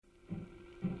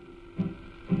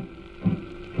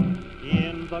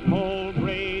the cold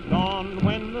gray dawn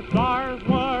when the stars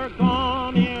were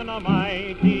gone, in a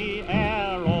mighty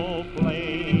aeroplane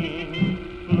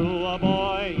flew a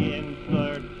boy in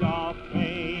search of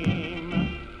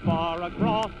fame, far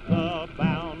across the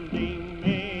bounding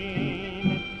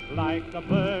main. Like a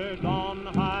bird on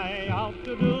high, out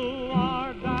to do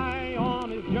or die on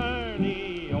his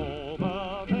journey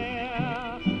over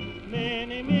there.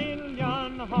 Many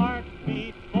million hearts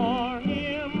beat for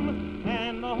him,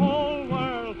 and the whole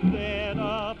world said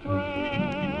a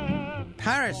prayer.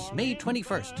 Paris, May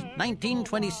 21st,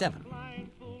 1927.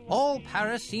 All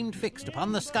Paris seemed fixed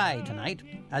upon the sky tonight,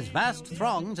 as vast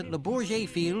throngs at Le Bourget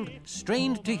Field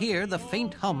strained to hear the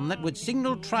faint hum that would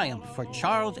signal triumph for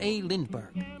Charles A.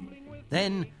 Lindbergh.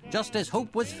 Then, just as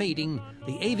hope was fading,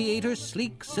 the aviator's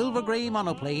sleek silver-grey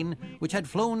monoplane, which had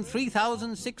flown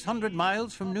 3,600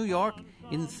 miles from New York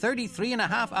in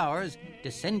 33.5 hours,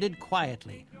 descended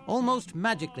quietly, almost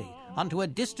magically, onto a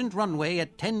distant runway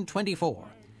at 10:24,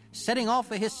 setting off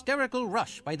a hysterical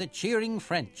rush by the cheering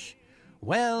French.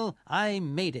 "Well, I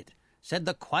made it," said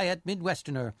the quiet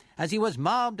Midwesterner, as he was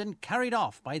mobbed and carried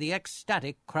off by the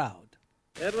ecstatic crowd.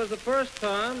 It was the first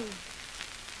time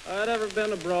I'd ever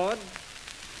been abroad.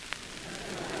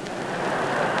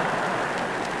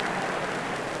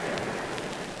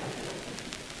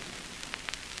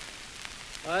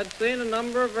 I'd seen a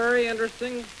number of very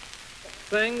interesting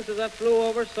things as I flew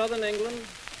over southern England,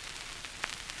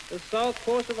 the south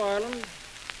coast of Ireland,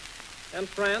 and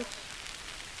France.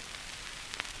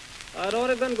 I'd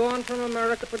only been gone from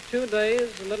America for 2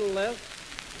 days, a little less.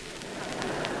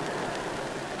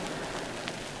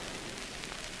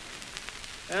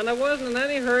 And I wasn't in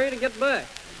any hurry to get back.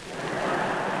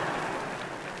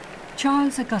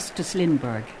 Charles Augustus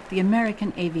Lindbergh, the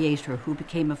American aviator who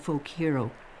became a folk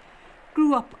hero,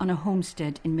 grew up on a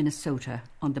homestead in Minnesota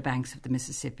on the banks of the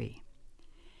Mississippi.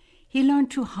 He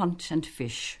learned to hunt and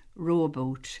fish, row a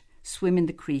boat, swim in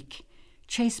the creek,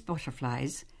 chase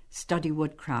butterflies, study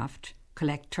woodcraft,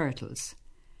 collect turtles.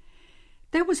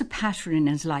 There was a pattern in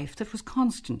his life that was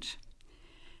constant.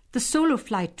 The solo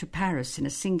flight to Paris in a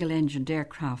single-engined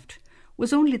aircraft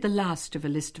was only the last of a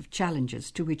list of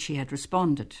challenges to which he had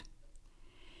responded.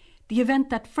 The event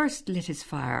that first lit his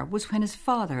fire was when his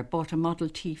father bought a Model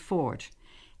T Ford,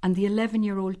 and the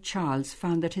 11-year-old Charles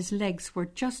found that his legs were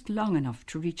just long enough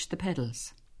to reach the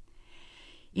pedals.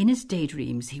 In his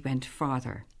daydreams he went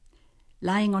farther.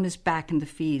 Lying on his back in the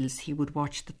fields, he would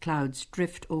watch the clouds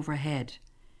drift overhead.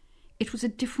 It was a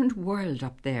different world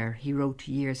up there, he wrote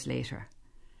years later.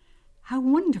 How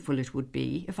wonderful it would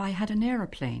be if I had an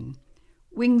aeroplane,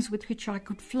 wings with which I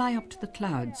could fly up to the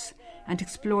clouds and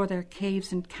explore their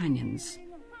caves and canyons,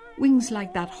 wings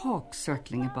like that hawk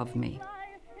circling above me.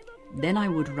 Then I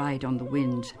would ride on the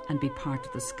wind and be part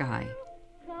of the sky.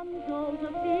 Come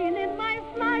Josephine in my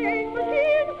flying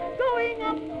machine, going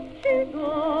up she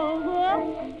goes,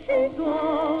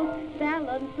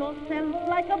 balance yourself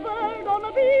like a bird on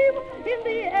a beam, in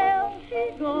the air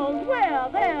she goes, where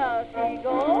there she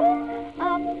goes,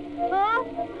 up,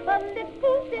 a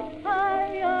little bit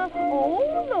higher, oh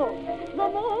look, the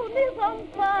moon is on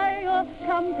fire,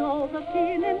 come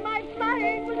Josephine in my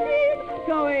flying machine,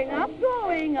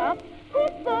 going up,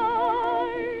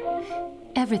 goodbye.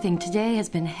 Everything today has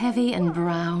been heavy and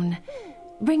brown.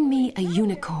 Bring me a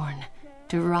unicorn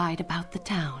to ride about the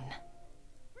town.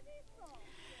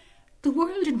 The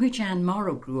world in which Anne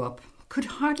Morrow grew up could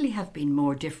hardly have been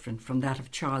more different from that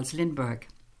of Charles Lindbergh.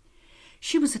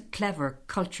 She was a clever,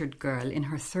 cultured girl in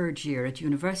her 3rd year at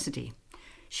university.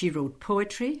 She wrote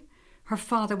poetry. Her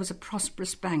father was a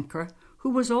prosperous banker who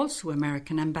was also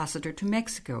American ambassador to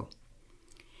Mexico.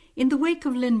 In the wake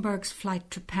of Lindbergh's flight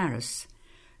to Paris,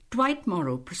 Dwight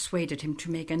Morrow persuaded him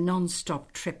to make a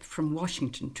non-stop trip from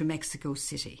Washington to Mexico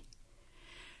City.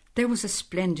 There was a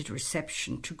splendid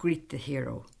reception to greet the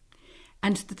hero,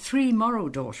 and the 3 Morrow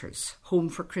daughters, home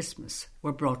for Christmas,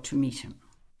 were brought to meet him.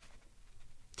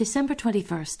 December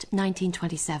 21st,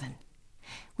 1927.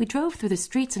 We drove through the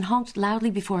streets and honked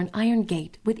loudly before an iron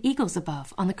gate with eagles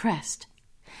above on the crest.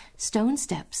 Stone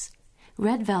steps,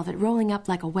 red velvet rolling up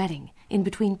like a wedding in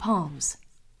between palms.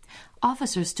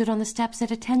 Officers stood on the steps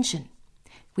at attention.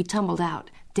 We tumbled out,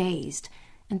 dazed,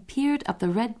 and peered up the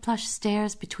red plush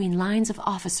stairs between lines of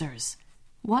officers.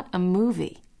 What a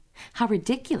movie! How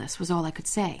ridiculous was all I could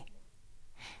say.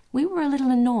 We were a little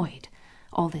annoyed,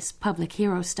 all this public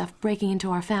hero stuff breaking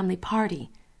into our family party.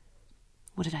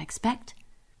 What did I expect?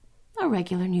 A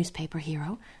regular newspaper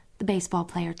hero, the baseball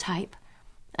player type.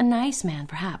 A nice man,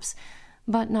 perhaps,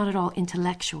 but not at all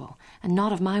intellectual, and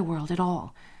not of my world at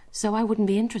all, so I wouldn't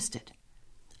be interested.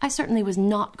 I certainly was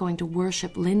not going to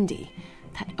worship Lindy,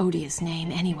 that odious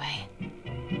name anyway.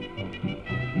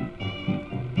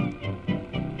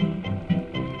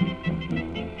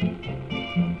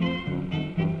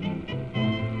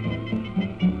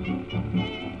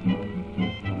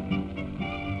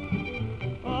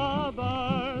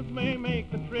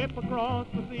 across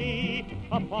the sea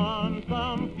upon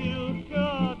some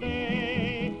future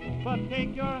day. But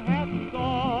take your hats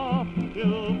off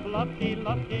to plucky,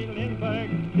 lucky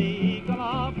Lindbergh, the eagle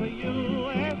of the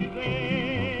USA.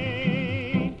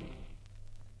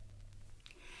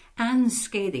 Anne's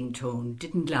scathing tone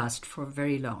didn't last for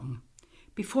very long.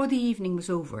 Before the evening was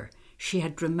over, she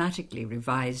had dramatically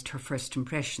revised her first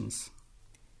impressions.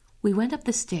 We went up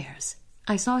the stairs.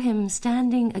 I saw him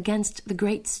standing against the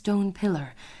great stone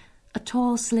pillar, a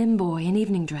tall, slim boy in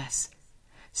evening dress.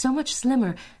 So much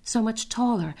slimmer, so much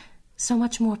taller, so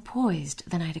much more poised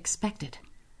than I'd expected.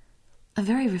 A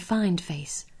very refined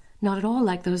face, not at all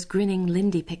like those grinning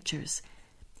Lindy pictures.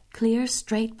 Clear,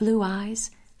 straight blue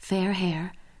eyes, fair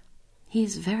hair. He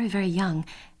is very, very young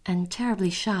and terribly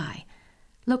shy.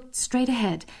 Looked straight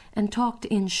ahead and talked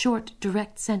in short,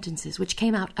 direct sentences which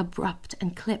came out abrupt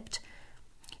and clipped.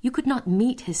 You could not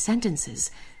meet his sentences.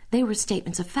 They were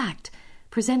statements of fact,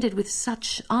 presented with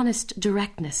such honest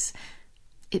directness.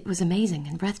 It was amazing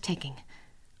and breathtaking.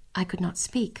 I could not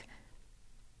speak.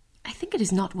 I think it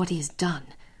is not what he has done.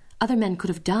 Other men could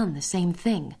have done the same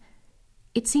thing.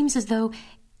 It seems as though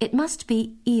it must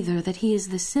be either that he is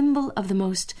the symbol of the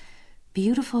most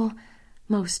beautiful,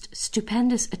 most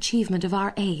stupendous achievement of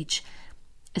our age,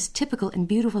 as typical and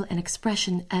beautiful an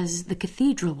expression as the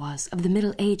cathedral was of the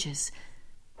Middle Ages,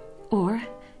 or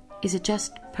is it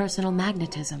just personal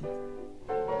magnetism?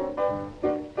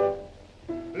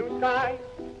 Blue sky,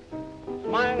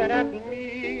 smiling at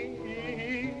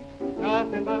me,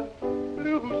 nothing but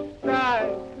blue sky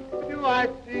do I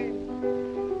see.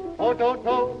 Oh,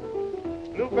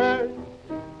 bluebird,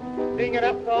 singing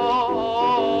a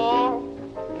song,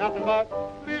 nothing but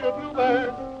little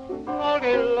bluebirds all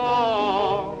day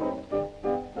long.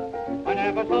 I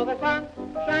never saw the sun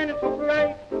shining so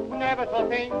bright, never saw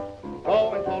things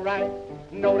going so right,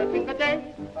 noticing the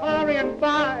day hurrying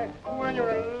by. When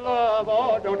you're in love,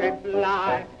 oh, don't they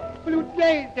fly? Blue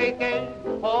days,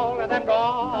 all of them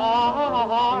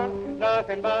gone,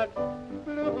 nothing but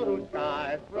blue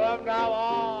skies from now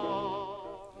on.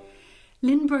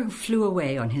 Lindbergh flew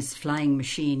away on his flying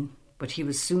machine, but he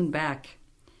was soon back.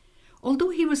 Although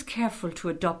he was careful to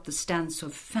adopt the stance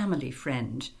of family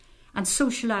friend and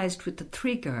socialised with the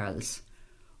three girls,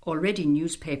 already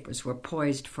newspapers were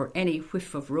poised for any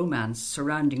whiff of romance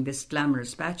surrounding this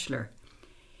glamorous bachelor.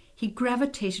 He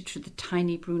gravitated to the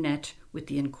tiny brunette with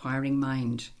the inquiring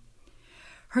mind.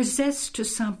 Her zest to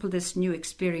sample this new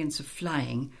experience of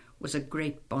flying was a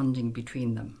great bonding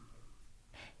between them.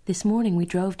 This morning we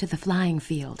drove to the flying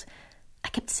field. I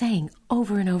kept saying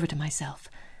over and over to myself,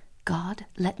 God,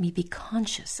 let me be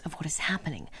conscious of what is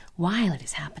happening while it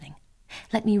is happening.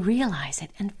 Let me realize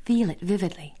it and feel it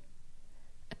vividly.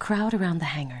 A crowd around the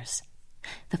hangars.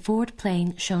 The forward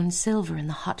plane shone silver in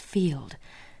the hot field.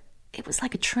 It was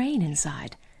like a train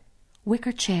inside.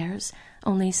 Wicker chairs,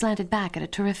 only slanted back at a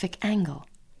terrific angle.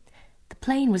 The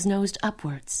plane was nosed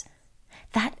upwards.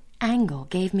 That angle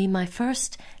gave me my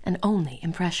first and only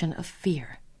impression of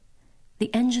fear. The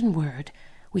engine whirred.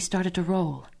 We started to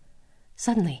roll.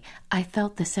 Suddenly, I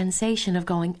felt the sensation of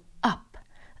going up,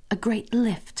 a great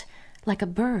lift, like a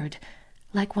bird,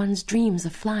 like one's dreams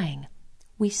of flying.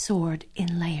 We soared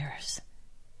in layers.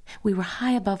 We were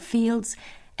high above fields,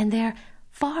 and there,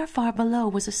 far, far below,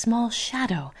 was a small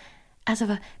shadow, as of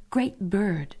a great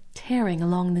bird tearing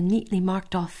along the neatly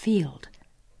marked-off field.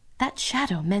 That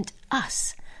shadow meant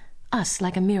us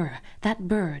like a mirror, that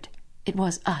bird. It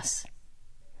was us.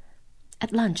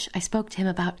 At lunch, I spoke to him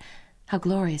about how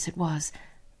glorious it was,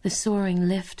 the soaring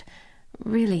lift,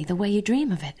 really the way you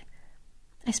dream of it.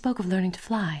 I spoke of learning to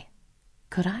fly.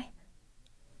 Could I?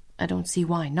 I don't see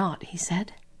why not, he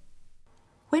said.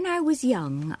 When I was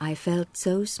young, I felt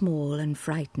so small and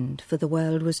frightened, for the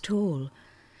world was tall,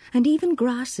 and even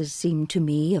grasses seemed to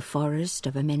me a forest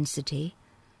of immensity,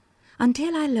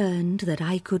 until I learned that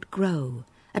I could grow.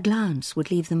 A glance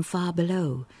would leave them far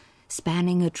below.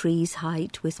 Spanning a tree's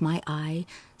height with my eye,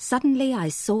 suddenly I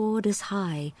soared as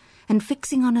high, and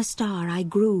fixing on a star I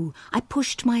grew. I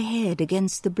pushed my head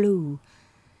against the blue.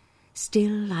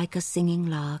 Still like a singing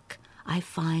lark, I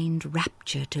find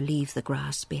rapture to leave the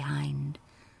grass behind.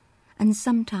 And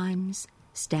sometimes,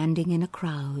 standing in a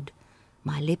crowd,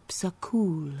 my lips are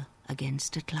cool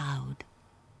against a cloud.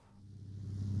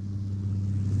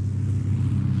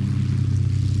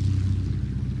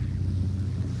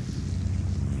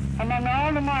 Among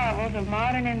all the marvels of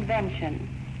modern invention,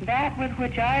 that with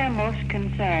which I am most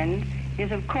concerned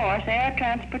is, of course, air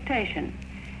transportation.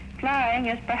 Flying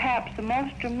is perhaps the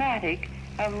most dramatic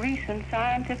of recent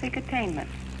scientific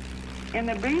attainments. In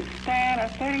the brief span of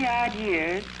 30-odd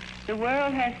years, the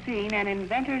world has seen an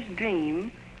inventor's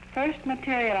dream first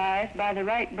materialized by the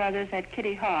Wright brothers at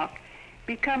Kitty Hawk,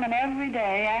 become an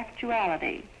everyday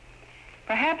actuality.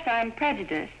 Perhaps I'm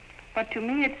prejudiced, but to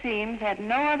me it seems that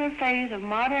no other phase of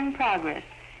modern progress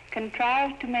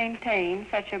contrives to maintain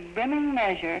such a brimming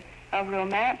measure of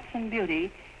romance and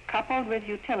beauty coupled with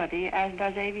utility as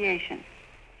does aviation.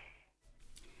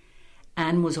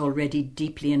 Anne was already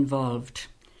deeply involved.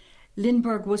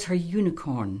 Lindbergh was her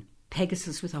unicorn,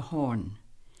 Pegasus with a horn,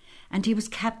 and he was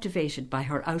captivated by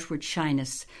her outward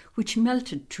shyness, which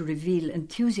melted to reveal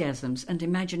enthusiasms and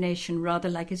imagination rather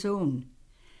like his own.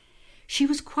 She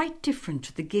was quite different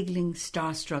to the giggling,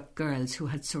 starstruck girls who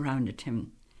had surrounded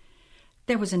him.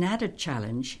 There was an added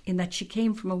challenge in that she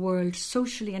came from a world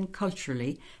socially and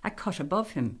culturally a cut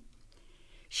above him.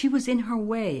 She was in her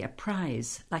way a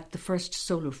prize, like the first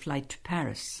solo flight to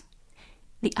Paris.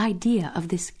 The idea of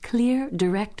this clear,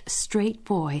 direct, straight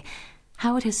boy,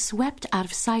 how it has swept out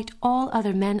of sight all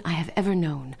other men I have ever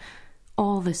known,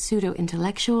 all the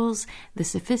pseudo-intellectuals, the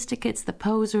sophisticates, the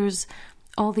posers,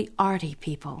 all the arty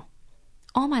people.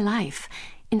 All my life,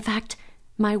 in fact,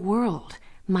 my world,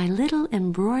 my little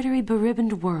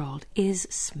embroidery-beribboned world is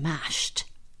smashed.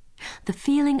 The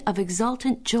feeling of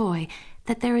exultant joy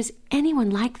that there is anyone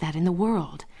like that in the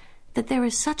world, that there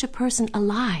is such a person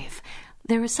alive,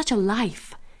 there is such a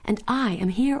life, and I am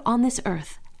here on this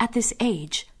earth, at this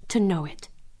age, to know it.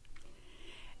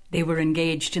 They were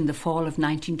engaged in the fall of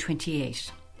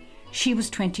 1928. She was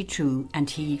 22 and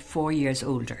he 4 years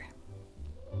older.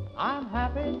 I'm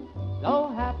happy,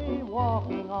 so happy,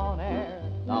 walking on air.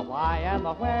 The why and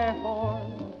the wherefore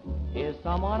is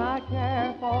someone I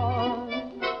care for.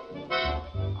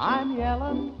 I'm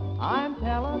yelling, I'm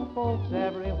telling folks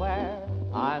everywhere,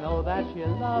 I know that she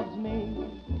loves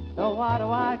me, so why do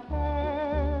I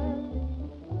care?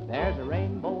 There's a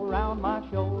rainbow round my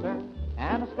shoulder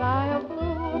and a sky of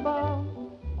blue above.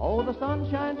 Oh, the sun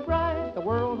shines bright, the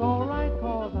world's all right,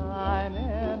 'cause I'm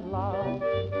in love.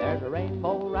 There's a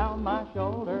rainbow round my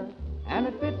shoulder and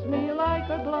it fits me like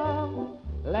a glove.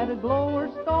 Let it blow or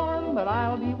storm, but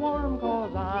I'll be warm,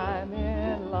 'cause I'm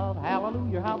in love.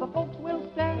 Hallelujah, how the folks will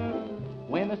stare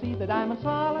when they see that I'm in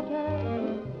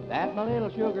solitaire, that my little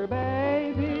sugar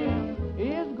baby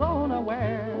is gonna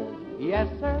wear. Yes,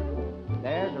 sir,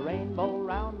 there's a rainbow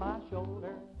round my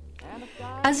shoulder.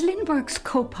 As Lindbergh's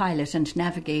co-pilot and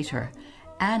navigator,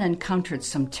 Anne encountered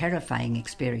some terrifying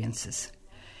experiences.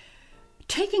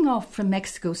 Taking off from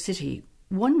Mexico City,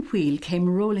 one wheel came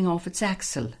rolling off its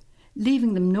axle,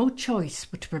 leaving them no choice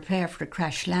but to prepare for a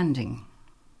crash landing.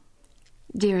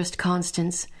 Dearest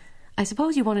Constance, I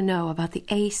suppose you want to know about the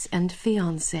Ace and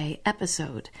Fiancé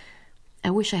episode. I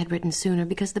wish I had written sooner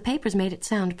because the papers made it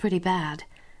sound pretty bad.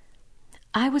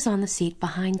 I was on the seat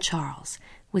behind Charles,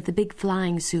 with the big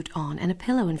flying suit on and a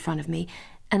pillow in front of me,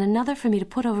 and another for me to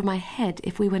put over my head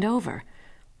if we went over.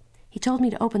 He told me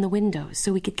to open the windows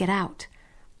so we could get out.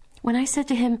 When I said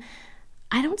to him,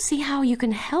 "I don't see how you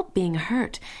can help being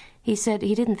hurt," he said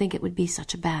he didn't think it would be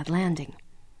such a bad landing.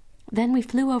 Then we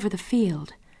flew over the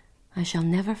field. I shall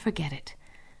never forget it.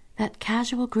 That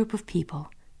casual group of people,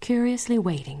 curiously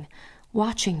waiting,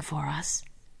 watching for us,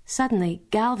 suddenly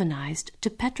galvanized to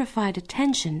petrified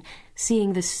attention,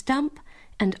 seeing the stump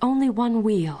and only one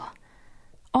wheel.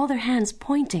 All their hands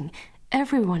pointing,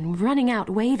 everyone running out,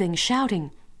 waving,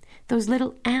 shouting. Those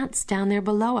little ants down there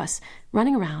below us,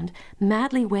 running around,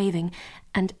 madly waving,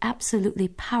 and absolutely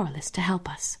powerless to help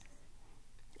us.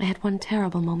 I had one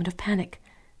terrible moment of panic.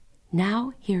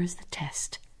 Now here is the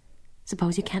test.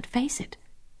 Suppose you can't face it.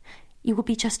 You will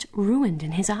be just ruined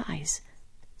in his eyes.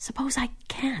 Suppose I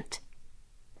can't.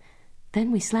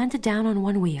 Then we slanted down on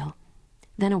one wheel,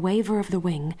 then a waver of the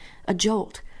wing, a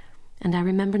jolt, and I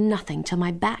remember nothing till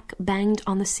my back banged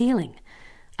on the ceiling.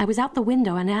 I was out the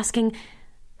window and asking,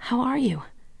 "How are you?"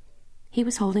 He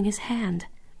was holding his hand.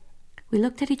 We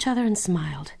looked at each other and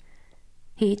smiled.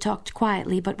 He talked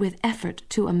quietly but with effort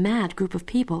to a mad group of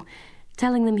people,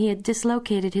 telling them he had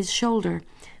dislocated his shoulder.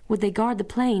 Would they guard the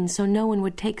plane so no one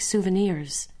would take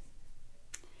souvenirs?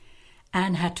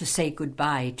 Anne had to say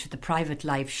goodbye to the private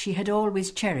life she had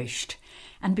always cherished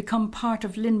and become part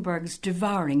of Lindbergh's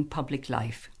devouring public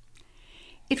life.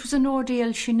 It was an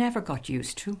ordeal she never got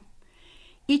used to.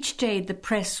 Each day the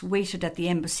press waited at the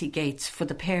embassy gates for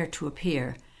the pair to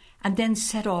appear and then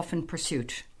set off in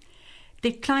pursuit.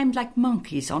 They climbed like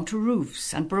monkeys onto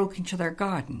roofs and broke into their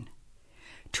garden.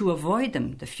 To avoid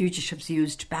them, the fugitives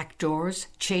used back doors,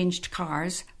 changed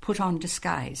cars, put on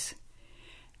disguise.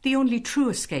 The only true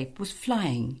escape was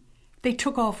flying. They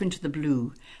took off into the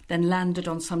blue, then landed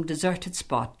on some deserted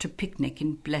spot to picnic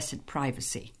in blessed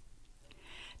privacy.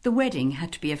 The wedding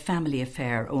had to be a family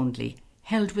affair only,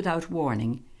 held without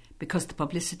warning, because the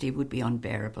publicity would be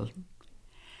unbearable.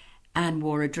 Anne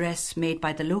wore a dress made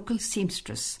by the local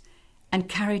seamstress and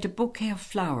carried a bouquet of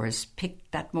flowers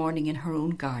picked that morning in her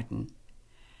own garden.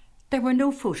 There were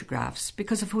no photographs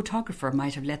because a photographer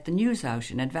might have let the news out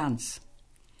in advance.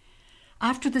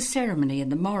 After the ceremony in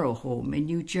the Morrow home in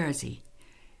New Jersey,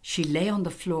 she lay on the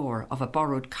floor of a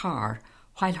borrowed car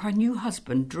while her new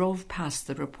husband drove past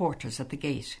the reporters at the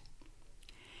gate.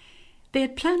 They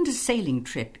had planned a sailing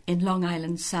trip in Long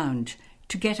Island Sound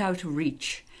to get out of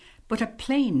reach, but a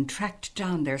plane tracked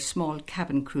down their small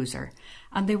cabin cruiser,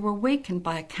 and they were wakened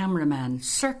by a cameraman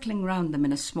circling round them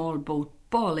in a small boat,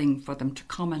 bawling for them to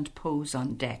come and pose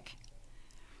on deck.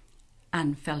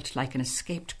 Anne felt like an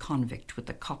escaped convict with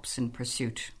the cops in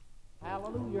pursuit.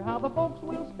 Hallelujah, how the folks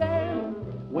will stare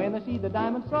when they see the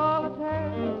diamond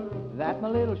solitaire that my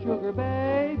little sugar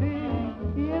baby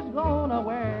is gonna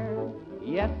wear.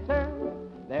 Yes, sir,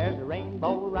 there's a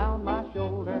rainbow around my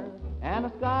shoulder and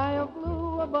a sky of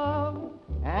blue above,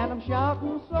 and I'm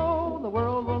shouting so the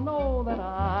world will know that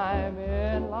I'm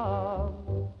in love.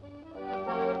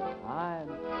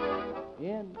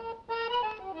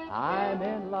 I'm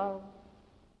in love.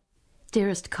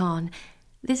 Dearest Con,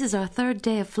 this is our third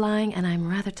day of flying and I'm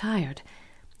rather tired.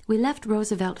 We left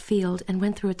Roosevelt Field and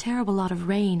went through a terrible lot of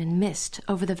rain and mist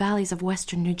over the valleys of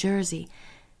western New Jersey.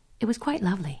 It was quite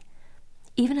lovely.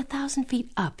 Even 1,000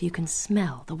 feet up you can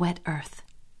smell the wet earth.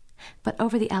 But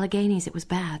over the Alleghenies it was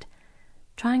bad.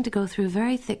 Trying to go through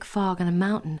very thick fog on a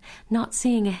mountain, not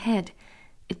seeing ahead,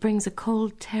 it brings a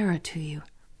cold terror to you.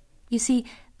 You see,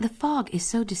 the fog is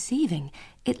so deceiving.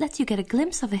 It lets you get a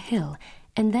glimpse of a hill,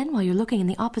 and then while you're looking in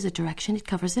the opposite direction, it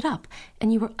covers it up,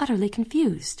 and you were utterly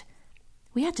confused.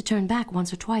 We had to turn back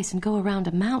once or twice and go around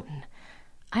a mountain.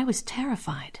 I was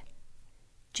terrified.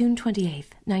 June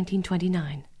 28th,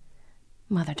 1929.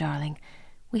 Mother darling,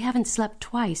 we haven't slept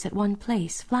twice at one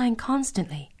place, flying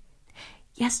constantly.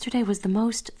 Yesterday was the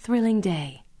most thrilling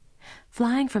day.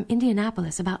 Flying from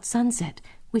Indianapolis about sunset,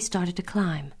 we started to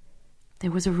climb.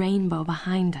 There was a rainbow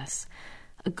behind us,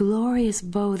 a glorious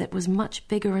bow that was much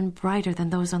bigger and brighter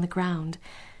than those on the ground.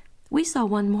 We saw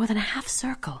one more than a half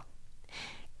circle.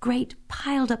 Great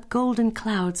piled-up golden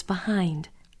clouds behind.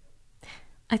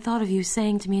 I thought of you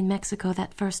saying to me in Mexico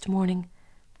that first morning,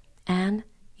 Anne,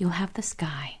 you'll have the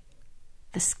sky.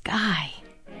 The sky.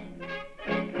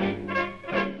 I'm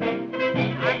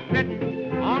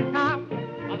sitting on top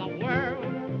of the world.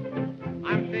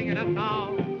 I'm singing a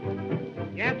song.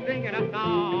 Yes, singing a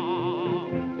song.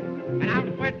 And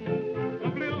I'm sweating the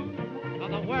blues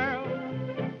of the world.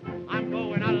 I'm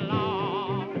going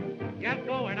along. Yes,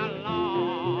 going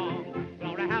along.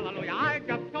 Glory, hallelujah. I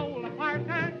just told the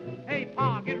parson, hey,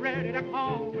 Pa, get ready to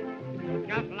call.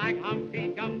 Just like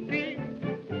Humpty Dumpty,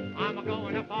 I'm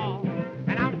a-going to fall.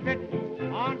 And I'm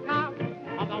sitting on top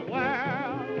of the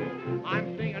world.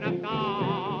 I'm singing a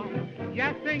song.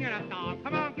 Yes, singing a song.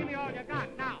 Come on, give me all you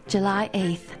got now. July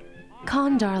 8th.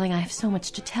 Con, darling, I have so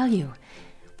much to tell you.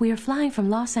 We are flying from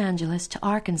Los Angeles to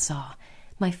Arkansas,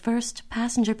 my first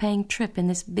passenger-paying trip in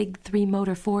this big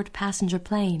 3-motor Ford passenger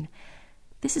plane.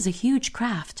 This is a huge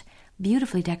craft,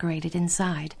 beautifully decorated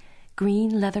inside,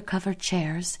 green leather-covered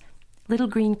chairs, little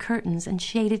green curtains and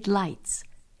shaded lights.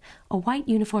 A white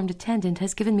uniformed attendant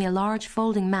has given me a large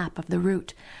folding map of the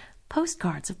route,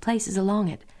 postcards of places along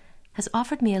it, has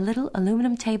offered me a little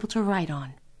aluminum table to write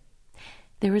on.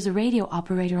 There is a radio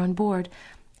operator on board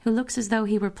who looks as though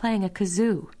he were playing a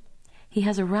kazoo. He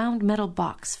has a round metal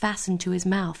box fastened to his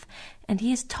mouth, and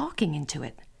he is talking into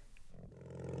it.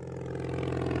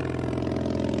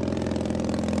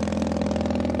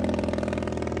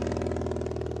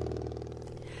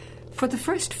 For the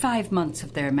first 5 months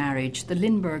of their marriage, the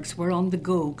Lindberghs were on the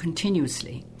go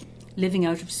continuously, living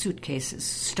out of suitcases,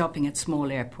 stopping at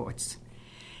small airports.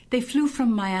 They flew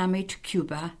from Miami to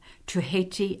Cuba, to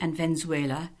Haiti and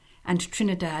Venezuela, and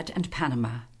Trinidad and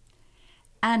Panama.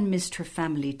 Anne missed her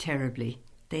family terribly.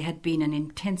 They had been an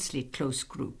intensely close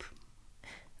group.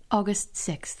 August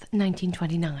 6th,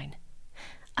 1929.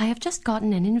 I have just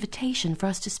gotten an invitation for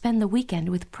us to spend the weekend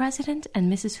with President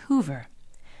and Mrs. Hoover.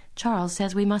 Charles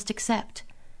says we must accept.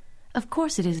 Of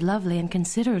course it is lovely and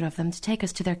considerate of them to take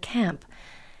us to their camp.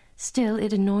 Still,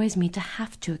 it annoys me to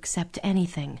have to accept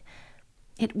anything.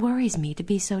 It worries me to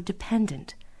be so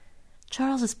dependent.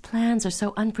 Charles's plans are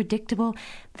so unpredictable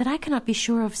that I cannot be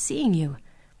sure of seeing you.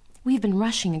 We've been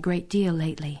rushing a great deal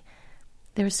lately.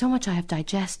 There is so much I have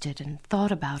digested and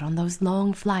thought about on those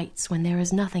long flights when there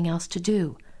is nothing else to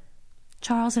do.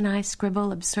 Charles and I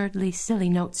scribble absurdly silly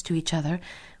notes to each other,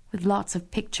 with lots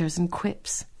of pictures and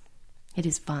quips. It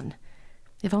is fun.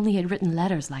 If only he had written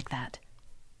letters like that.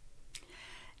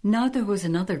 Now there was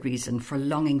another reason for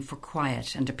longing for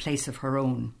quiet and a place of her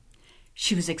own.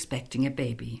 She was expecting a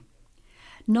baby.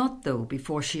 Not, though,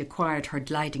 before she acquired her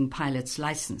gliding pilot's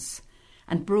licence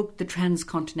and broke the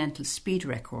transcontinental speed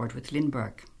record with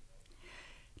Lindbergh.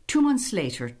 2 months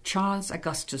later, Charles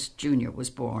Augustus Jr. was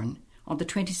born on the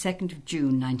 22nd of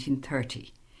June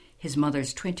 1930, his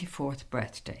mother's 24th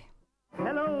birthday.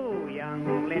 Hello,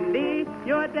 young Lindy,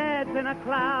 your dad's in a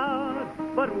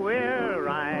cloud, but we're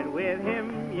right with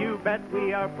him, you bet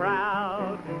we are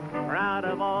proud. Proud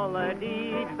of all the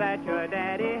deeds that your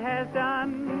daddy has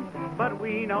done, but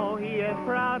we know he is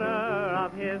prouder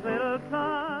of his little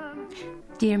son.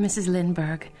 Dear Mrs.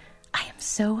 Lindbergh, I am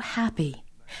so happy.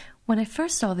 When I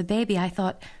first saw the baby, I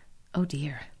thought, oh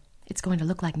dear, it's going to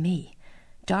look like me.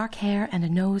 Dark hair and a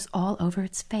nose all over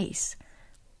its face.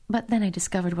 But then I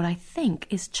discovered what I think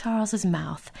is Charles's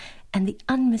mouth and the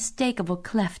unmistakable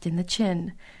cleft in the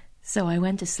chin. So I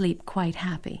went to sleep quite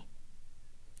happy.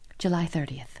 July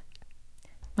 30th.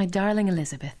 My darling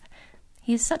Elizabeth,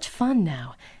 he is such fun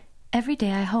now. Every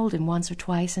day I hold him once or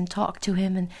twice and talk to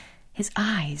him, and his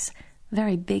eyes,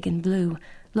 very big and blue,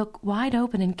 look wide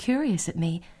open and curious at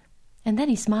me, and then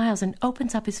he smiles and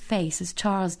opens up his face as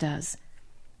Charles does.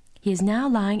 He is now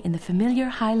lying in the familiar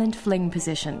Highland fling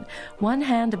position, one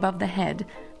hand above the head,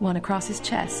 one across his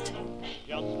chest.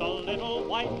 Just a little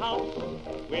white house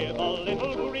with a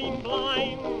little green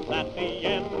blinds at the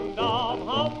end of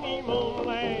Honeymoon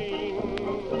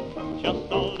Lane.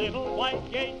 Just a little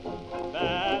white gate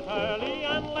that early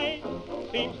and late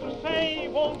seems to say,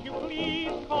 won't you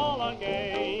please call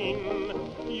again?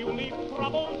 You leave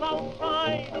troubles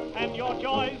outside and your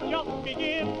joys just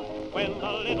begin when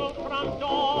the little front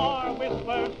door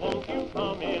whispers, won't you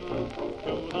come in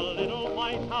to the little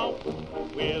white house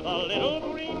with a little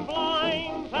green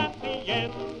blinds at the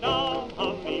end of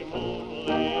Honeymoon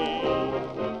Lane.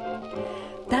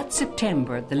 That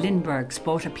September, the Lindberghs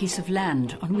bought a piece of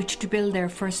land on which to build their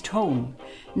first home.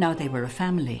 Now they were a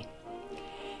family.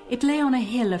 It lay on a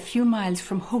hill a few miles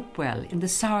from Hopewell in the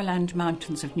Sauerland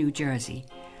Mountains of New Jersey,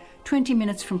 20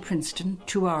 minutes from Princeton,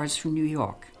 2 hours from New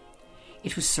York.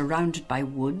 It was surrounded by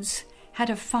woods, had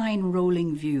a fine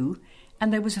rolling view,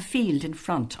 and there was a field in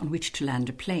front on which to land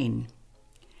a plane.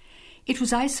 It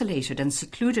was isolated and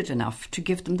secluded enough to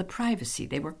give them the privacy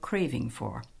they were craving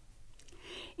for.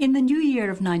 In the new year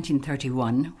of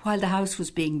 1931, while the house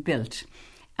was being built,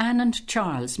 Anne and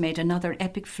Charles made another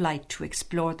epic flight to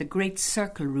explore the Great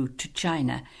Circle route to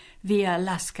China via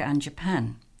Alaska and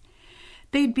Japan.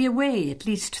 They'd be away at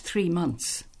least 3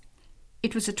 months.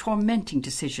 It was a tormenting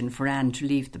decision for Anne to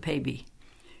leave the baby,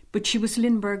 but she was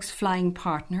Lindbergh's flying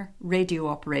partner, radio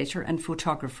operator and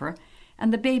photographer,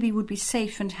 and the baby would be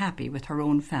safe and happy with her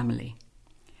own family.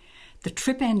 The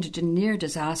trip ended in near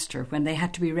disaster when they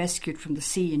had to be rescued from the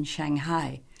sea in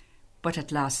Shanghai, but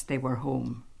at last they were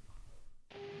home.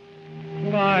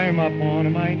 Climb up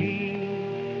on my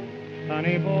knee,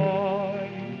 sonny boy.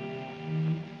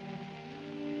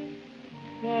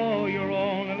 Oh, you're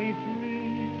only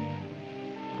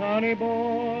 3, sonny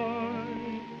boy.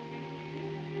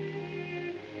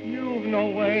 You've no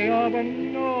way of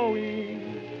knowing,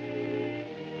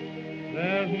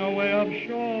 there's no way of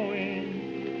showing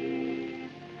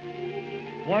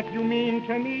what you mean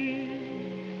to me,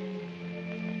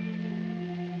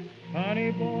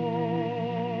 sonny boy.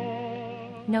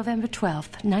 November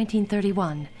 12th,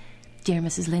 1931. Dear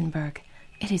Mrs. Lindbergh,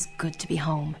 it is good to be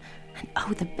home. And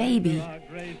oh, the baby.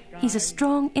 He's a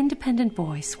strong, independent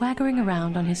boy swaggering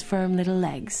around on his firm little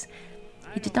legs.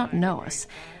 He did not know us,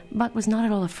 but was not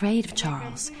at all afraid of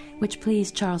Charles, which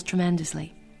pleased Charles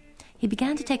tremendously. He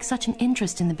began to take such an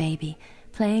interest in the baby,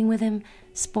 playing with him,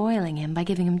 spoiling him by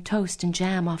giving him toast and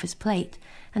jam off his plate,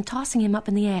 and tossing him up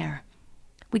in the air.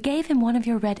 We gave him one of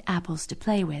your red apples to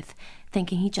play with,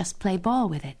 thinking he'd just play ball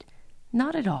with it.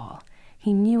 Not at all.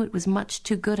 He knew it was much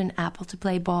too good an apple to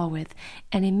play ball with,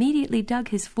 and immediately dug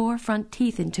his 4 front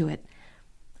teeth into it.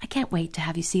 I can't wait to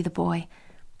have you see the boy.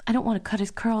 I don't want to cut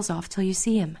his curls off till you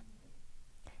see him.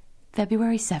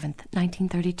 February 7th,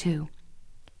 1932.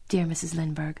 Dear Mrs.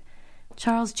 Lindbergh,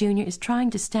 Charles Jr. is trying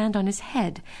to stand on his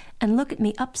head and look at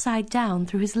me upside down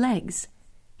through his legs.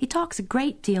 He talks a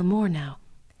great deal more now.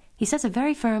 He says a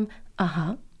very firm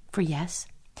uh-huh for yes,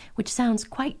 which sounds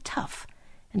quite tough,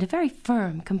 and a very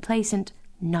firm, complacent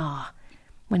nah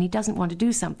when he doesn't want to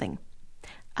do something.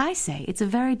 I say it's a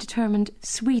very determined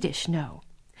Swedish no.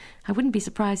 I wouldn't be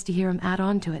surprised to hear him add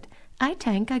on to it, I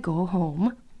tank I go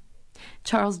home.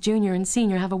 Charles Jr. and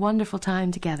Sr. have a wonderful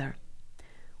time together.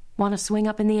 Want to swing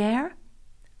up in the air?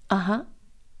 Uh-huh.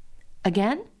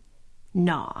 Again?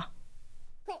 Nah.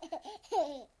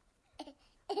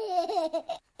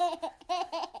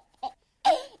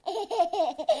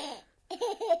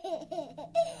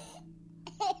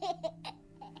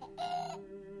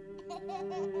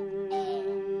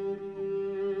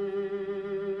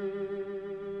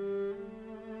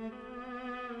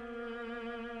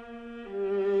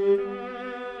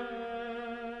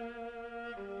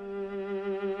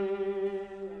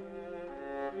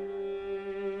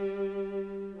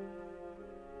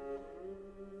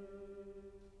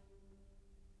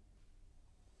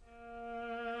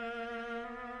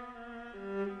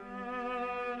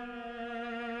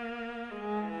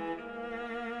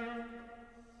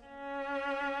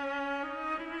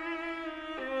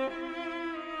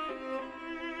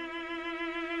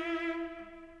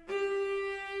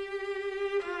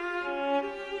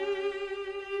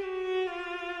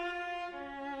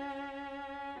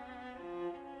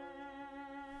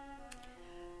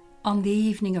 On the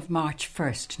evening of March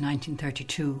 1st,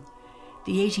 1932,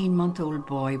 the 18-month-old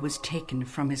boy was taken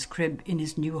from his crib in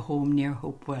his new home near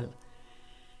Hopewell.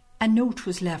 A note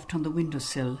was left on the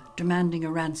windowsill demanding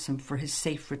a ransom for his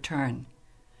safe return.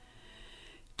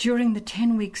 During the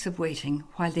 10 weeks of waiting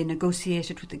while they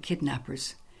negotiated with the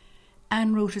kidnappers,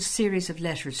 Anne wrote a series of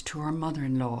letters to her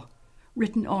mother-in-law,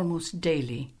 written almost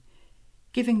daily,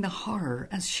 giving the horror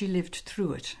as she lived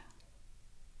through it.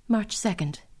 March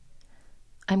 2nd.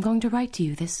 I'm going to write to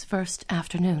you this first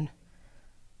afternoon.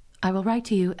 I will write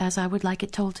to you as I would like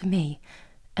it told to me,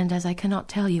 and as I cannot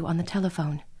tell you on the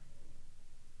telephone.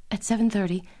 At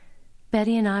 7:30,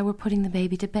 Betty and I were putting the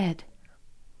baby to bed.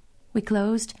 We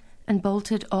closed and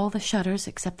bolted all the shutters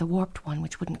except the warped one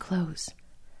which wouldn't close.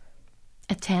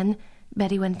 At 10,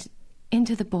 Betty went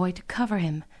into the boy to cover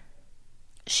him.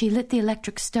 She lit the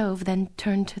electric stove, then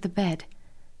turned to the bed.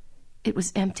 It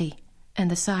was empty, and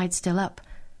the side still up.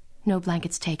 No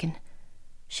blankets taken.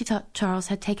 She thought Charles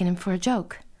had taken him for a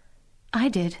joke. I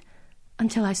did,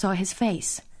 until I saw his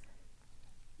face.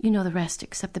 You know the rest,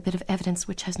 except the bit of evidence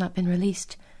which has not been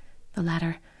released. The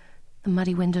ladder, the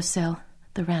muddy windowsill,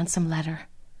 the ransom letter.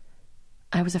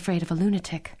 I was afraid of a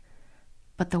lunatic,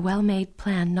 but the well-made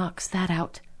plan knocks that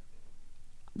out.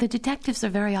 The detectives are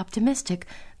very optimistic,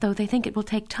 though they think it will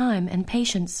take time and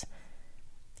patience.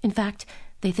 In fact,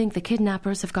 they think the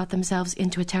kidnappers have got themselves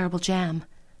into a terrible jam.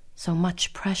 So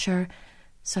much pressure,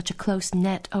 such a close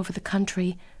net over the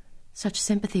country, such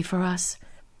sympathy for us,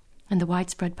 and the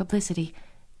widespread publicity,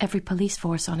 every police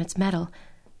force on its mettle,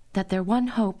 that their one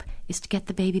hope is to get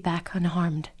the baby back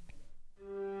unharmed.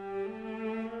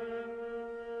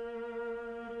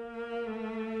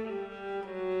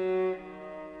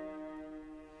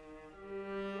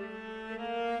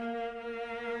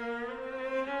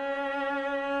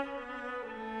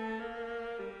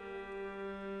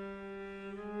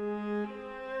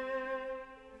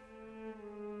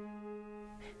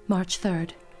 March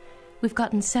 3rd. We've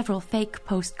gotten several fake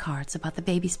postcards about the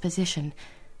baby's position,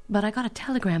 but I got a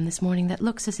telegram this morning that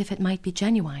looks as if it might be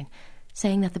genuine,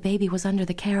 saying that the baby was under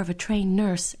the care of a trained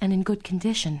nurse and in good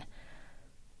condition.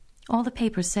 All the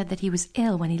papers said that he was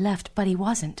ill when he left, but he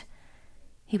wasn't.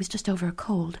 He was just over a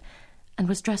cold and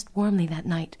was dressed warmly that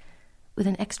night, with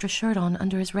an extra shirt on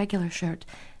under his regular shirt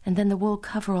and then the wool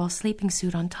coverall sleeping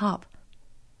suit on top.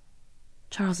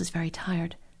 Charles is very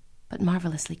tired, but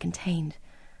marvelously contained,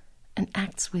 and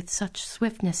acts with such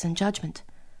swiftness and judgment.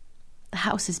 The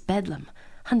house is bedlam,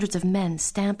 hundreds of men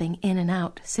stamping in and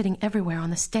out, sitting everywhere on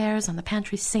the stairs, on the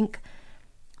pantry sink.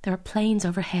 There are planes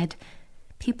overhead.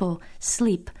 People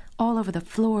sleep all over the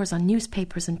floors on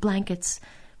newspapers and blankets.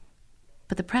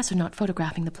 But the press are not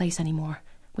photographing the place anymore,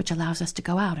 which allows us to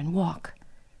go out and walk.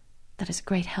 That is a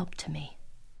great help to me.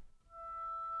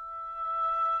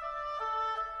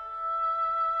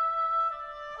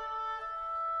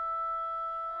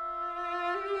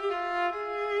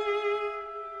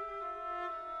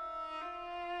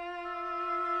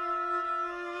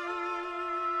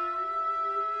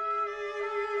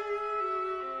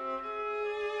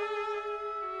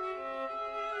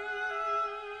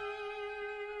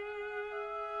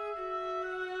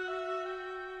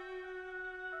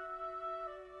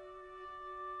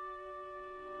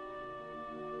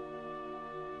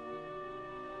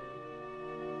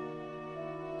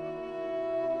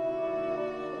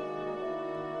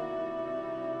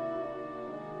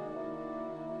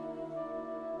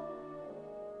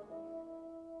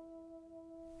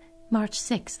 March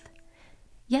 6th.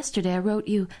 Yesterday I wrote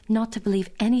you not to believe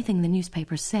anything the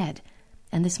newspapers said,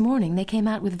 and this morning they came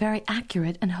out with very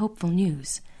accurate and hopeful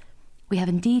news. We have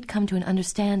indeed come to an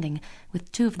understanding with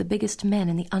two of the biggest men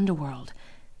in the underworld,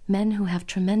 men who have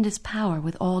tremendous power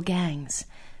with all gangs.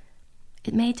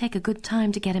 It may take a good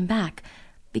time to get him back,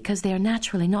 because they are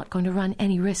naturally not going to run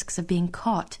any risks of being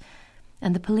caught,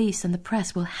 and the police and the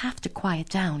press will have to quiet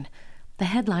down. The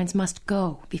headlines must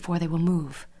go before they will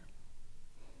move.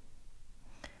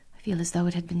 I feel as though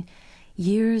it had been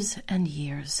years and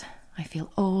years. I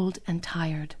feel old and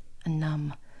tired and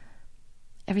numb.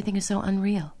 Everything is so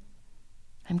unreal.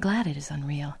 I'm glad it is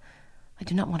unreal. I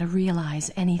do not want to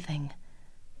realize anything.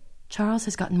 Charles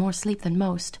has gotten more sleep than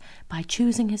most by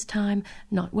choosing his time,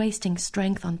 not wasting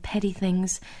strength on petty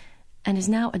things, and is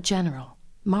now a general,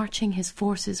 marching his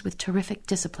forces with terrific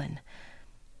discipline.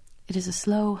 It is a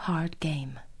slow, hard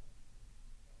game.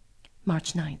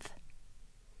 March 9th.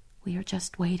 We are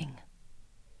just waiting.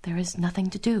 There is nothing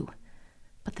to do.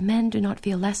 But the men do not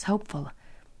feel less hopeful.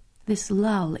 This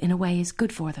lull, in a way, is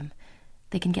good for them.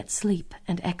 They can get sleep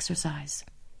and exercise.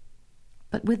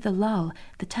 But with the lull,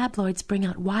 the tabloids bring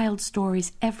out wild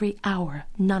stories every hour,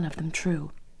 none of them true.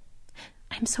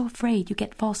 I'm so afraid you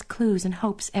get false clues and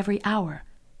hopes every hour.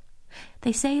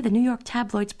 They say the New York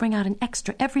tabloids bring out an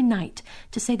extra every night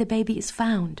to say the baby is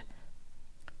found.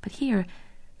 But here,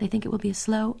 they think it will be a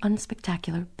slow,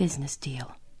 unspectacular business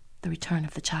deal, the return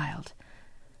of the child.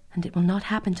 And it will not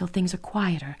happen till things are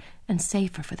quieter and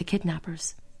safer for the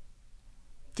kidnappers.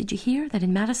 Did you hear that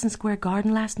in Madison Square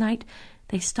Garden last night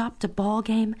they stopped a ball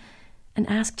game and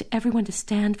asked everyone to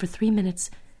stand for 3 minutes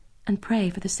and pray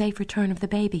for the safe return of the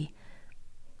baby?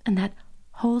 And that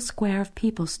whole square of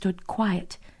people stood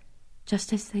quiet,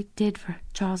 just as they did for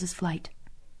Charles's flight.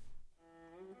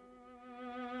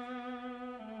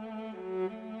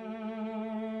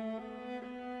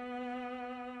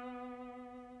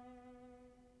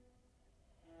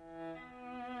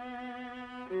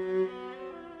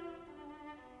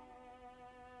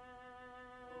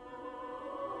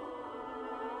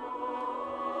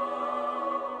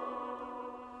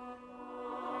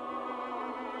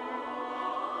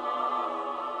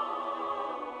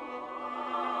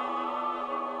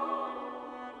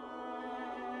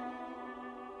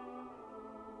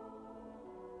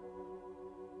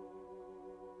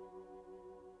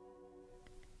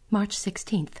 March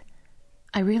 16th.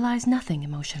 I realize nothing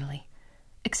emotionally,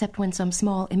 except when some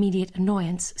small immediate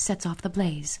annoyance sets off the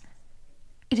blaze.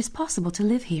 It is possible to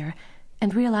live here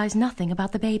and realize nothing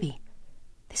about the baby.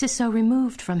 This is so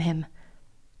removed from him.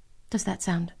 Does that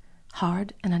sound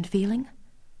hard and unfeeling?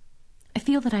 I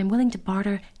feel that I am willing to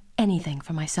barter anything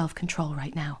for my self-control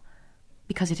right now,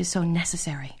 because it is so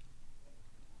necessary.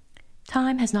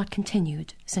 Time has not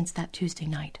continued since that Tuesday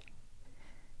night.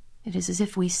 It is as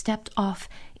if we stepped off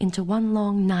into one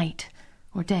long night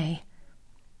or day,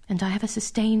 and I have a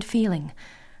sustained feeling,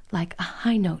 like a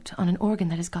high note on an organ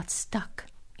that has got stuck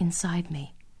inside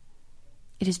me.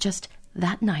 It is just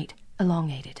that night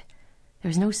elongated. There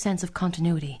is no sense of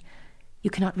continuity. You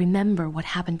cannot remember what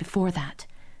happened before that.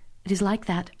 It is like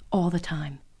that all the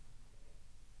time.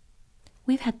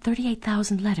 We've had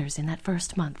 38,000 letters in that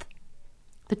first month.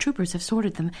 The troopers have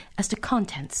sorted them as to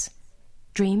contents.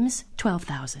 Dreams,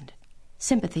 12,000.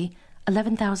 Sympathy,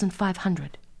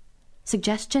 11,500.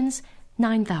 Suggestions,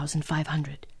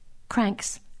 9,500.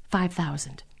 Cranks,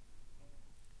 5,000.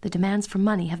 The demands for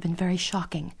money have been very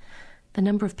shocking. The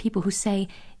number of people who say,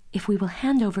 if we will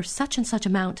hand over such and such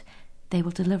amount, they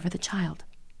will deliver the child.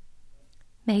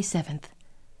 May 7th.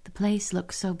 The place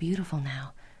looks so beautiful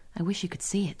now. I wish you could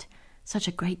see it. Such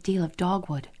a great deal of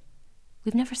dogwood.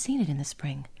 We've never seen it in the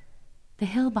spring. The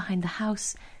hill behind the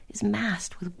house is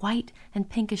massed with white and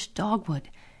pinkish dogwood,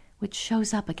 which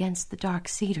shows up against the dark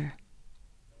cedar.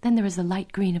 Then there is the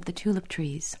light green of the tulip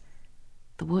trees.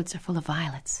 The woods are full of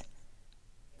violets.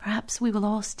 Perhaps we will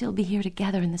all still be here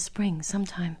together in the spring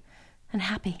sometime, and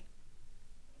happy.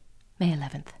 May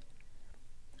 11th.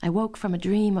 I woke from a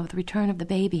dream of the return of the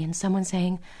baby and someone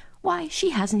saying, "Why,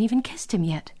 she hasn't even kissed him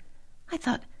yet." I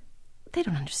thought, they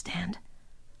don't understand.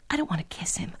 I don't want to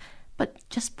kiss him, but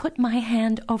just put my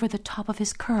hand over the top of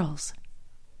his curls.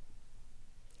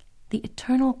 The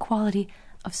eternal quality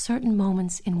of certain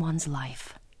moments in one's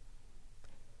life.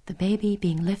 The baby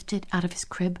being lifted out of his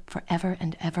crib forever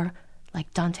and ever,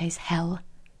 like Dante's hell.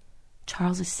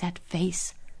 Charles's set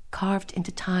face, carved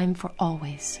into time for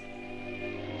always.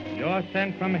 You're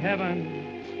sent from heaven,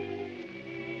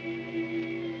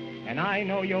 and I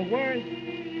know your worth.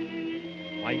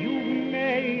 Why, you've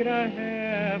made a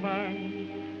heaven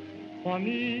for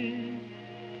me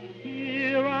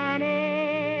here on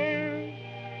earth.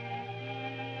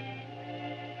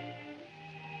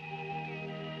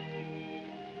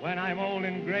 When I'm old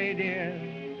and gray, dear,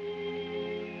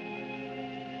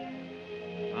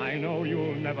 I know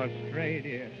you'll never stray,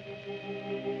 dear,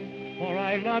 for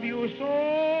I love you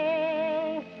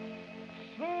so,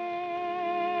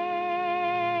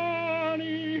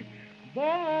 Sonny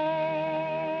boy.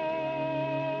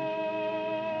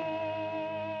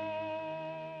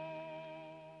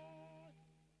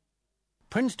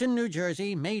 Princeton, New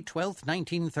Jersey, May 12,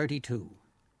 1932.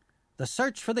 The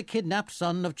search for the kidnapped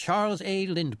son of Charles A.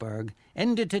 Lindbergh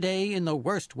ended today in the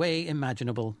worst way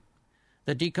imaginable.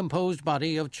 The decomposed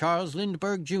body of Charles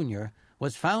Lindbergh, Jr.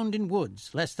 was found in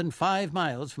woods less than 5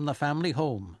 miles from the family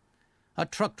home. A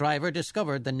truck driver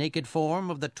discovered the naked form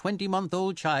of the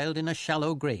 20-month-old child in a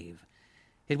shallow grave.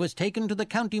 It was taken to the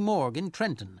county morgue in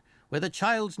Trenton, where the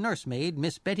child's nursemaid,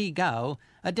 Miss Betty Gow,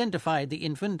 identified the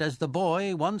infant as the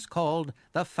boy once called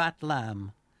the Fat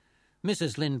Lamb.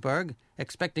 Mrs. Lindbergh,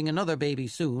 expecting another baby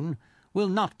soon, will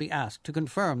not be asked to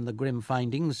confirm the grim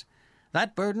findings.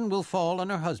 That burden will fall on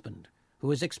her husband, who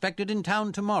is expected in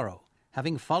town tomorrow,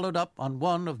 having followed up on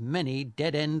one of many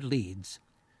dead-end leads.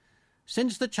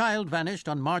 Since the child vanished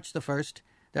on March the 1st,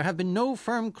 there have been no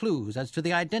firm clues as to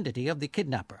the identity of the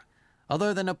kidnapper,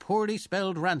 other than a poorly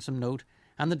spelled ransom note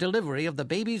and the delivery of the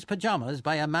baby's pajamas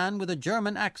by a man with a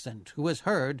German accent who was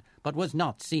heard but was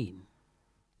not seen.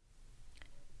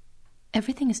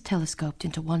 Everything is telescoped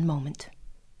into one moment,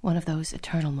 one of those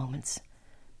eternal moments.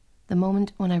 The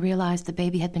moment when I realized the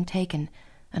baby had been taken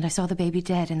and I saw the baby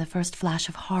dead in the first flash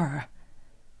of horror.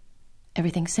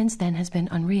 Everything since then has been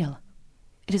unreal.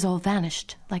 It has all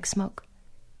vanished like smoke.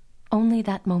 Only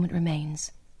that moment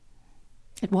remains.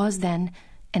 It was then,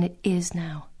 and it is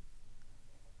now.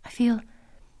 I feel,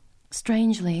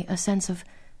 strangely, a sense of,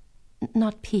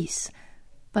 not peace,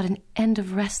 but an end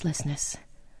of restlessness,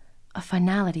 a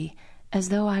finality, as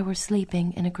though I were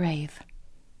sleeping in a grave.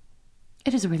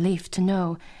 It is a relief to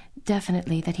know,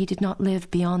 definitely, that he did not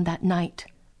live beyond that night.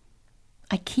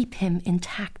 I keep him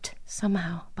intact,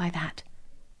 somehow, by that.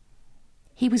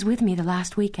 He was with me the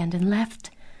last weekend and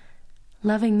left,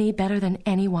 loving me better than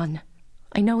anyone.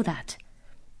 I know that.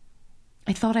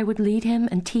 I thought I would lead him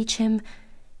and teach him,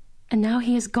 and now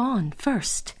he has gone,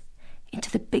 first,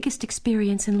 into the biggest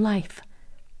experience in life.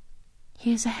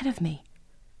 He is ahead of me,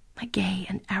 my gay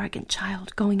and arrogant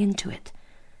child going into it.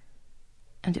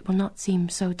 And it will not seem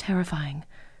so terrifying,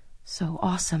 so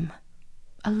awesome,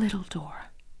 a little door.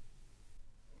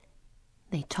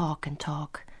 They talk and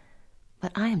talk,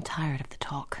 but I am tired of the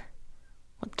talk.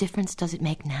 What difference does it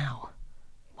make now?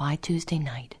 Why Tuesday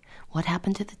night? What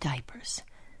happened to the diapers?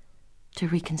 To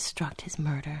reconstruct his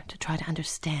murder, to try to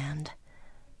understand.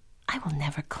 I will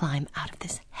never climb out of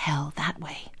this hell that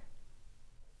way.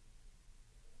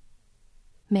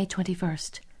 May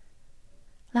 21st.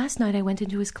 Last night I went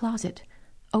into his closet,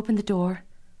 opened the door,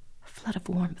 a flood of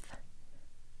warmth.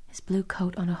 His blue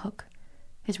coat on a hook,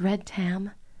 his red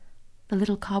tam, the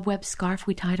little cobweb scarf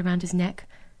we tied around his neck.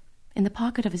 In the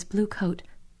pocket of his blue coat,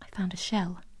 I found a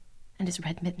shell and his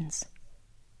red mittens.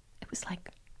 It was like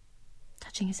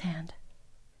touching his hand.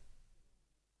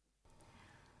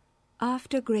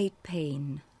 After great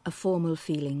pain, a formal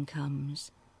feeling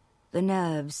comes. The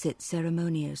nerves sit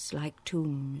ceremonious like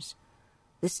tombs.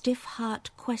 The stiff heart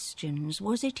questions,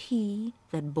 was it he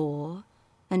that bore,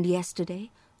 and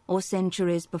yesterday, or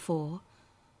centuries before?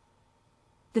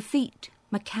 The feet,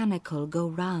 mechanical, go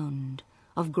round,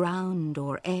 of ground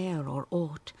or air or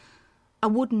aught, a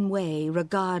wooden way,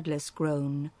 regardless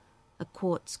grown, a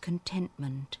quartz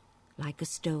contentment, like a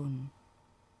stone.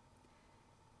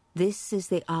 This is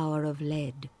the hour of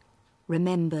lead,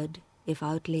 remembered, if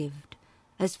outlived,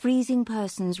 as freezing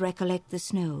persons recollect the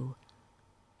snow.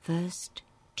 First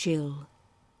chill,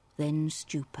 then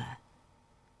stupor,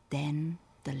 then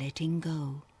the letting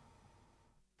go.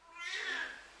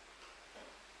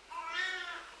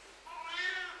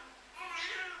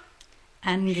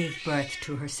 Anne gave birth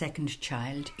to her second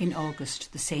child in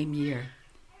August the same year,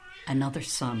 another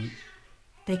son.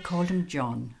 They called him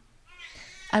John.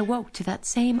 I woke to that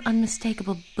same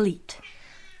unmistakable bleat,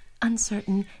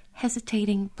 uncertain,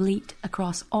 hesitating bleat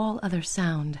across all other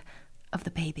sound of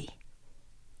the baby.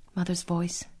 Mother's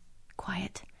voice,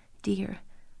 quiet, dear,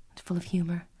 and full of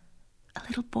humor. A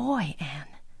little boy, Anne.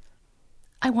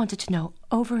 I wanted to know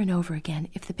over and over again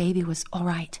if the baby was all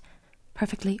right,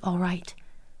 perfectly all right.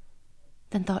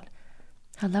 Then thought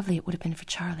how lovely it would have been for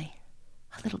Charlie,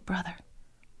 a little brother.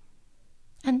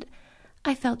 And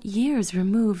I felt years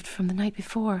removed from the night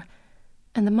before,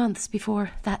 and the months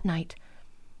before that night.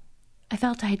 I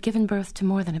felt I had given birth to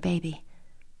more than a baby,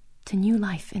 to new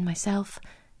life in myself,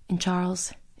 in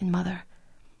Charles, in Mother.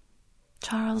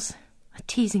 Charles, a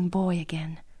teasing boy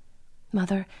again.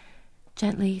 Mother,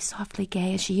 gently, softly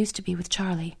gay as she used to be with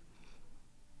Charlie.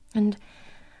 And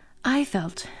I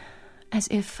felt as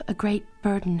if a great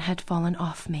burden had fallen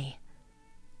off me.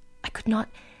 I could not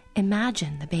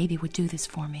imagine the baby would do this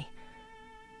for me,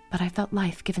 but I felt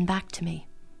life given back to me,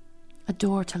 a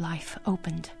door to life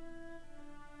opened.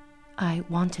 I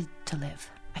wanted to live.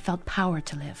 I felt power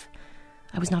to live.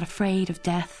 I was not afraid of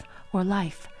death or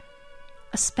life.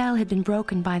 A spell had been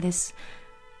broken by this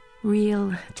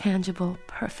real, tangible,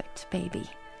 perfect baby,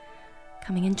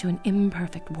 coming into an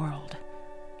imperfect world,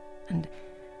 and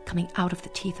coming out of the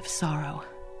teeth of sorrow.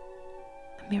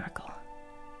 A miracle.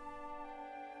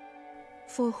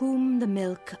 For whom the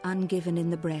milk ungiven in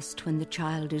the breast when the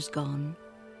child is gone?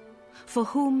 For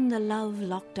whom the love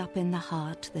locked up in the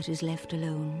heart that is left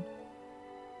alone?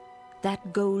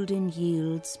 That golden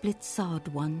yield split sod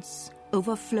once,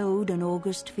 overflowed an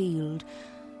August field,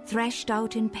 threshed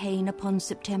out in pain upon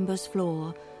September's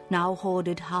floor, now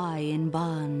hoarded high in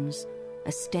barns,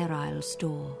 a sterile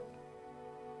store.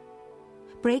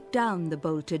 Break down the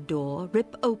bolted door,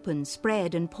 rip open,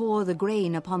 spread and pour the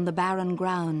grain upon the barren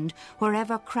ground,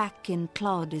 wherever crack in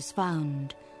clod is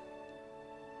found.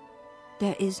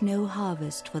 There is no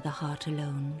harvest for the heart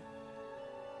alone.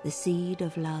 The seed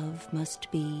of love must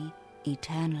be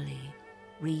eternally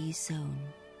re-sown.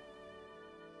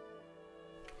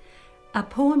 A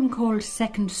poem called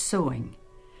Second Sowing,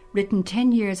 written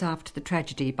 10 years after the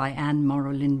tragedy by Anne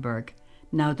Morrow Lindbergh,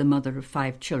 now the mother of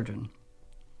 5 children.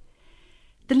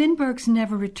 The Lindberghs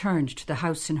never returned to the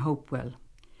house in Hopewell.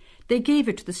 They gave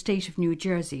it to the state of New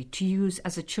Jersey to use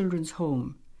as a children's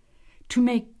home, to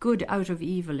make good out of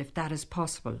evil if that is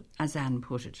possible, as Anne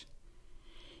put it.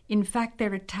 In fact,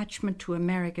 their attachment to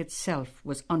America itself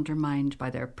was undermined by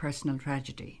their personal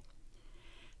tragedy.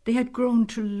 They had grown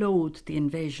to loathe the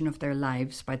invasion of their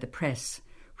lives by the press,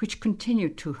 which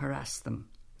continued to harass them.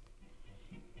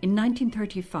 In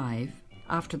 1935,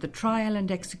 after the trial and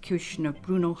execution of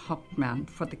Bruno Hauptmann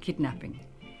for the kidnapping,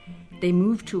 they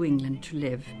moved to England to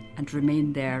live and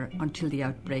remained there until the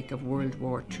outbreak of World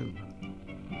War II.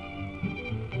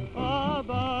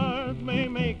 Others may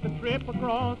make the trip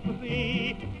across the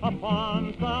sea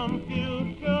upon some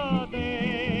future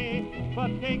day,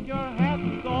 but take your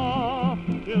hats off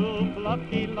to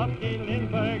lucky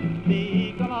Lindbergh, the